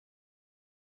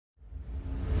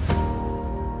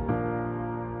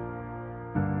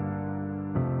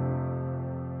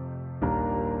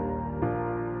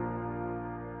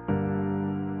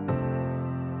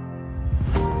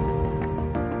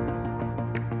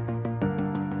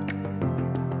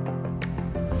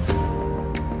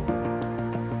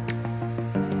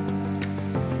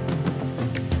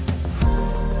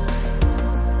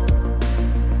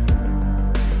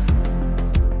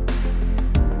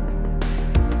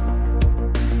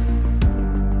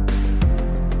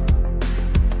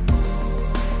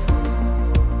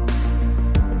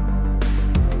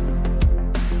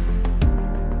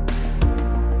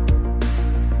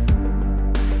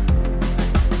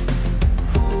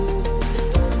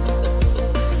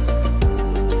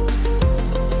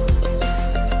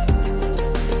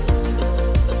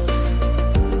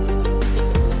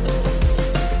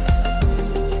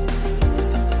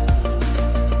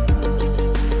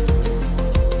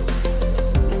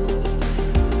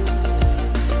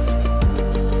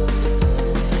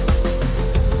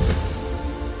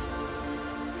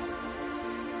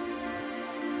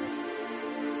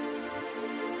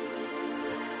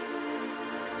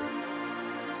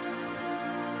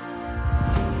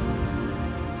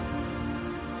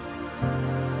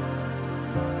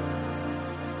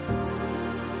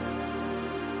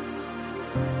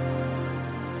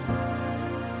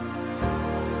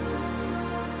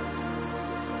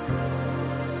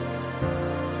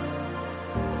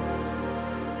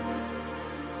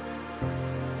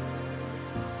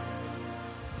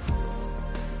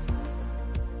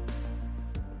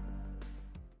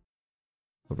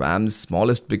Ram's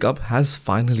smallest pickup has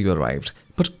finally arrived,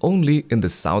 but only in the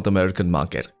South American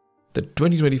market. The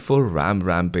 2024 Ram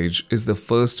Rampage is the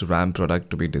first Ram product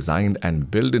to be designed and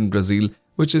built in Brazil,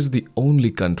 which is the only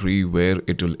country where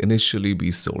it will initially be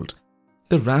sold.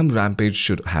 The Ram Rampage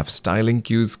should have styling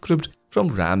cues cribbed from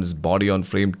Ram's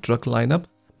body-on-frame truck lineup,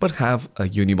 but have a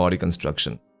unibody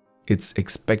construction. It's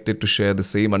expected to share the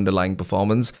same underlying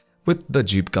performance with the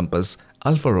Jeep Compass,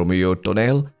 Alfa Romeo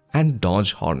Tonale, and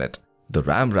Dodge Hornet. The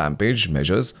Ram Rampage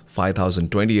measures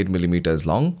 5,028mm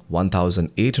long,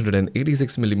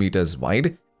 1,886mm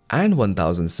wide, and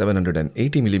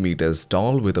 1,780mm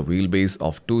tall with a wheelbase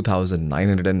of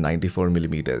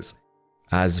 2,994mm.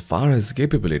 As far as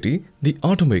capability, the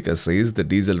automaker says the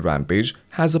diesel Rampage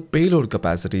has a payload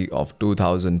capacity of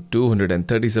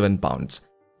 2,237 pounds.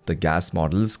 The gas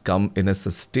models come in a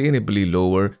sustainably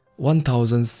lower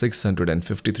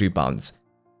 1,653 pounds.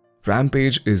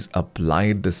 Rampage is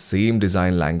applied the same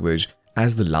design language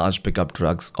as the large pickup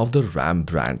trucks of the Ram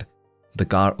brand. The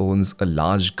car owns a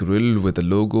large grille with the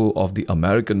logo of the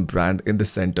American brand in the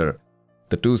center.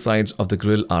 The two sides of the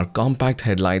grille are compact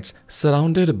headlights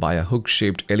surrounded by a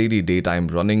hook-shaped LED daytime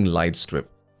running light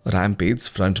strip. Rampage's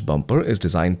front bumper is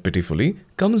designed pitifully,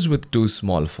 comes with two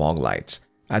small fog lights.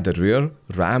 At the rear,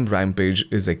 Ram Rampage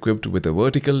is equipped with a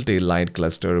vertical taillight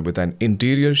cluster with an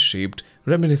interior shaped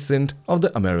reminiscent of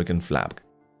the American flag.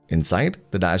 Inside,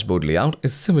 the dashboard layout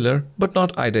is similar but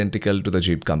not identical to the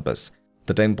Jeep Compass.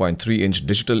 The 10.3-inch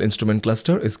digital instrument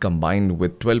cluster is combined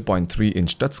with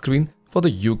 12.3-inch touchscreen for the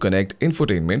Uconnect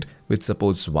infotainment, which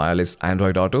supports wireless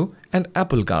Android Auto and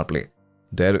Apple CarPlay.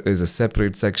 There is a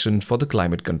separate section for the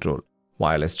climate control,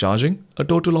 wireless charging, a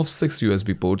total of 6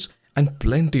 USB ports, and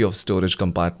plenty of storage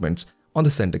compartments on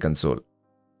the center console.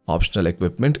 Optional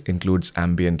equipment includes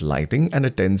ambient lighting and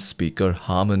a 10-speaker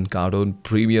Harman Kardon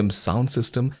premium sound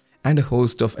system and a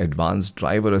host of advanced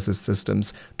driver assist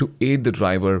systems to aid the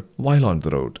driver while on the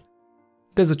road.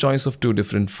 There's a choice of two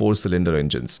different 4-cylinder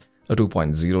engines. A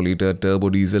 2.0-liter turbo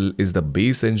diesel is the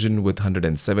base engine with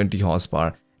 170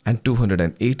 horsepower and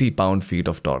 280 pound-feet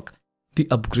of torque. The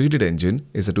upgraded engine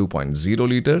is a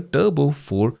 2.0-liter turbo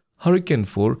 4 Hurricane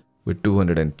 4 with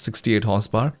 268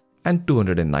 horsepower and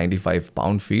 295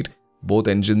 pound-feet. Both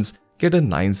engines get a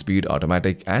 9-speed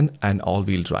automatic and an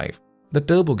all-wheel drive. The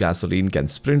turbo gasoline can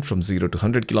sprint from 0 to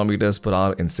 100 km per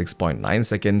hour in 6.9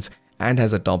 seconds and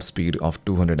has a top speed of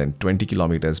 220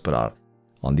 km per hour.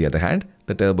 On the other hand,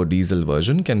 the turbo diesel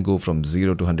version can go from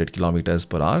 0 to 100 km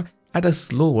per hour at a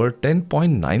slower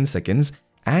 10.9 seconds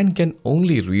and can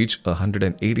only reach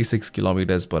 186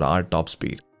 km per hour top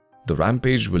speed. The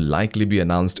Rampage will likely be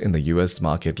announced in the US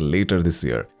market later this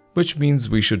year, which means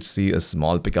we should see a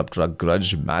small pickup truck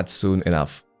grudge match soon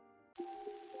enough.